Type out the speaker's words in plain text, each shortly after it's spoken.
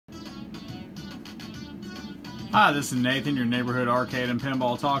Hi, this is Nathan, your neighborhood arcade and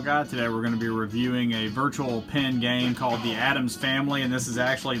pinball talk guy. Today we're going to be reviewing a virtual pin game called the Addams Family, and this is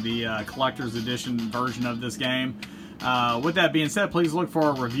actually the collector's edition version of this game. With that being said, please look for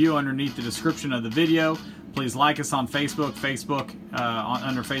a review underneath the description of the video. Please like us on Facebook,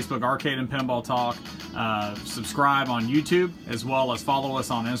 under Facebook Arcade and Pinball Talk. Subscribe on YouTube, as well as follow us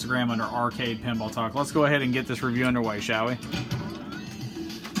on Instagram under Arcade Pinball Talk. Let's go ahead and get this review underway, shall we?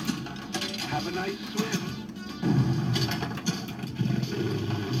 Have a nice swim.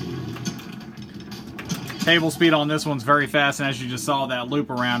 Table speed on this one's very fast, and as you just saw that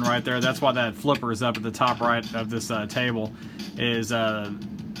loop around right there, that's why that flipper is up at the top right of this table. Is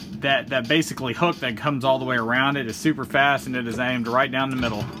that basically hook that comes all the way around it is super fast, and it is aimed right down the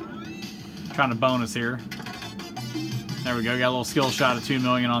middle. Trying to bonus here. There we go. Got a little skill shot of 2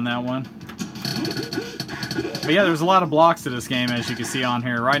 million on that one. But yeah, there's a lot of blocks to this game, as you can see on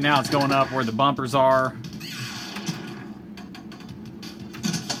here. Right now, it's going up where the bumpers are.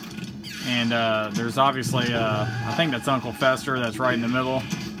 And there's obviously, I think that's Uncle Fester, that's right in the middle.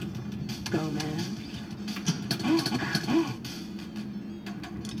 Go, man.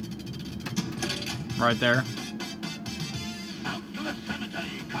 Right there. Out to the cemetery.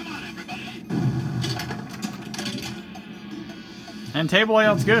 Come on, everybody. And table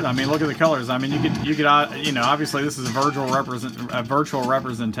layout's good. I mean, look at the colors. I mean, you could, you know, obviously this is a virtual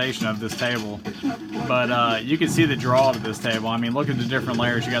representation of this table, but you can see the draw to this table. I mean, look at the different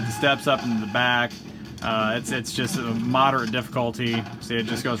layers. You got the steps up in the back. It's just a moderate difficulty. See, it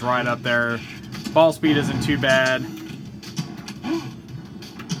just goes right up there. Ball speed isn't too bad.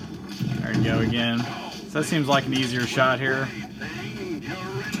 There you go again. So that seems like an easier shot here.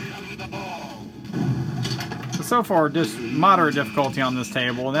 So far, just moderate difficulty on this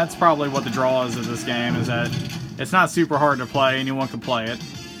table, and that's probably what the draw is of this game, is that it's not super hard to play. Anyone can play it.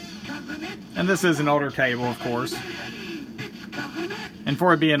 And this is an older table, of course. And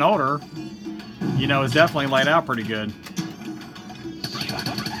for it being older, you know, it's definitely laid out pretty good.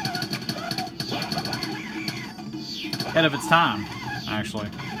 Ahead of its time, actually.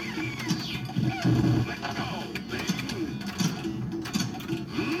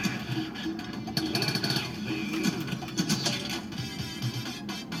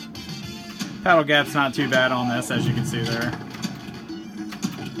 Paddle gap's not too bad on this, as you can see there.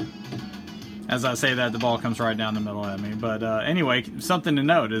 As I say that, the ball comes right down the middle at me. But anyway, something to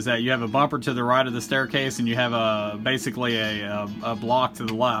note is that you have a bumper to the right of the staircase, and you have basically a block to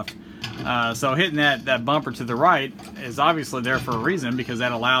the left. So hitting that bumper to the right is obviously there for a reason, because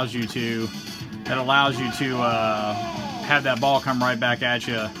that allows you to have that ball come right back at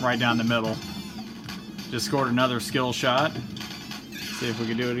you, right down the middle. Just scored another skill shot. See if we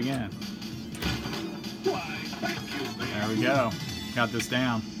can do it again. There we go. Got this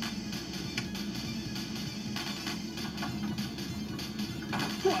down.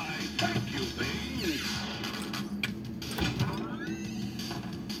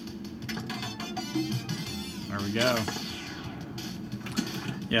 There we go.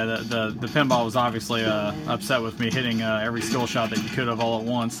 Yeah, the pinball was obviously upset with me hitting every skill shot that you could have all at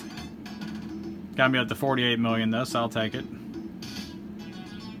once. Got me up to 48 million though, so I'll take it.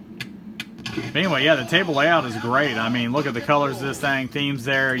 But anyway, yeah, the table layout is great. I mean, look at the colors of this thing, themes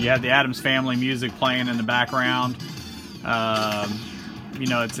there. You have the Addams Family music playing in the background. You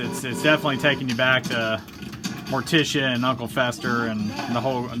know, it's definitely taking you back to Morticia and Uncle Fester and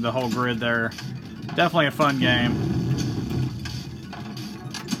the whole grid there. Definitely a fun game.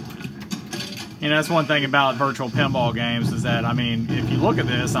 You know, that's one thing about virtual pinball games, is that, I mean, if you look at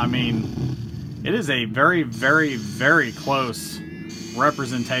this, I mean, it is a very, very, very close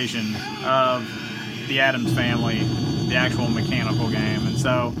representation of the Addams Family, the actual mechanical game. And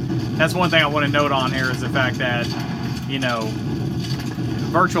so that's one thing I want to note on here, is the fact that, you know,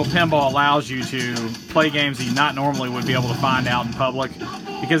 virtual pinball allows you to play games that you not normally would be able to find out in public,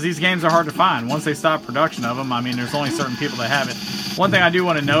 because these games are hard to find. Once they stop production of them, I mean, there's only certain people that have it. One thing I do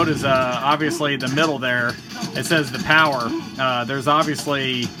want to note is obviously the middle there, it says the power. There's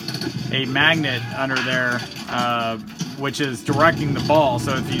obviously a magnet under there, which is directing the ball.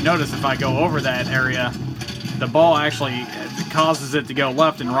 So if you notice, if I go over that area, the ball actually causes it to go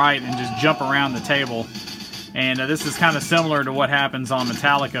left and right and just jump around the table. And this is kind of similar to what happens on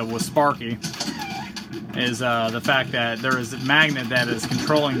Metallica with Sparky, is the fact that there is a magnet that is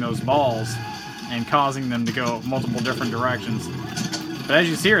controlling those balls and causing them to go multiple different directions. But as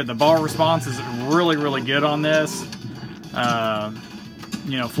you see here, the ball response is really, really good on this.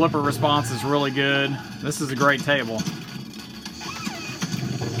 You know, flipper response is really good. This is a great table.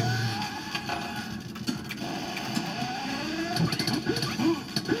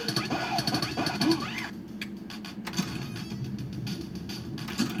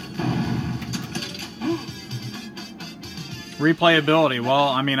 Replayability. Well,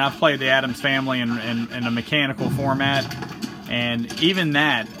 I mean, I've played the Addams Family in a mechanical format, and even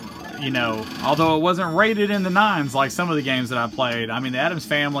that, you know, although it wasn't rated in the 9s like some of the games that I played, I mean, the Addams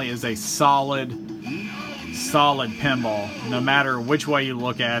Family is a solid pinball, no matter which way you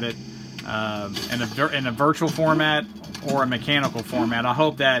look at it, in a virtual format or a mechanical format. I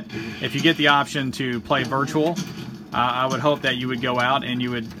hope that if you get the option to play virtual, I would hope that you would go out and you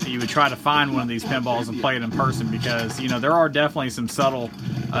would try to find one of these pinballs and play it in person, because, you know, there are definitely some subtle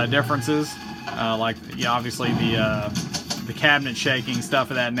differences, like, yeah, obviously the cabinet shaking, stuff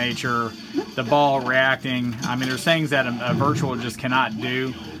of that nature, the ball reacting. I mean, there's things that a virtual just cannot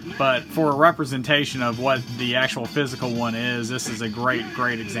do, but for a representation of what the actual physical one is, this is a great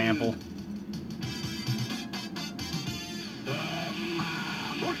example.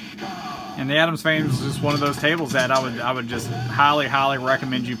 And the Addams Family is just one of those tables that I would just highly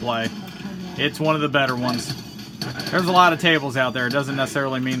recommend you play. It's one of the better ones. There's a lot of tables out there. It doesn't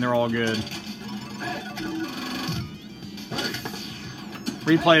necessarily mean they're all good.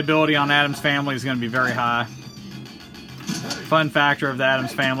 Replayability on Addams Family is going to be very high. Fun factor of the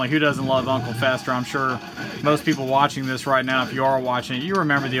Addams Family: who doesn't love Uncle Fester? I'm sure most people watching this right now, if you are watching it, you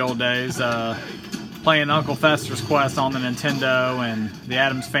remember the old days, playing Uncle Fester's Quest on the Nintendo, and the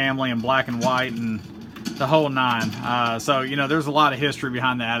Addams Family in black and white, and the whole 9. So, you know, there's a lot of history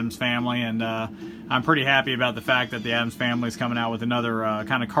behind the Addams Family, and I'm pretty happy about the fact that the Addams Family is coming out with another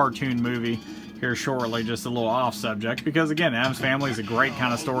kind of cartoon movie here shortly. Just a little off subject, because again, the Addams Family is a great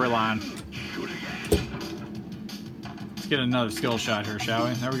kind of storyline. Let's get another skill shot here, shall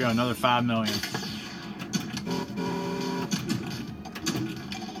we? There we go, another 5 million.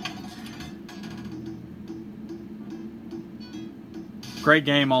 Great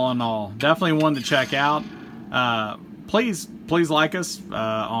game all in all. Definitely one to check out. Please like us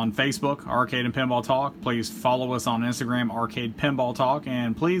on Facebook, Arcade and Pinball Talk. Please follow us on Instagram, Arcade Pinball Talk.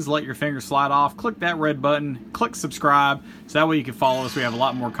 And please let your fingers slide off. Click that red button. Click subscribe, so that way you can follow us. We have a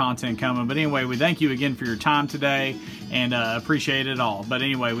lot more content coming. But anyway, we thank you again for your time today, and appreciate it all. But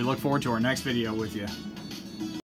anyway, we look forward to our next video with you.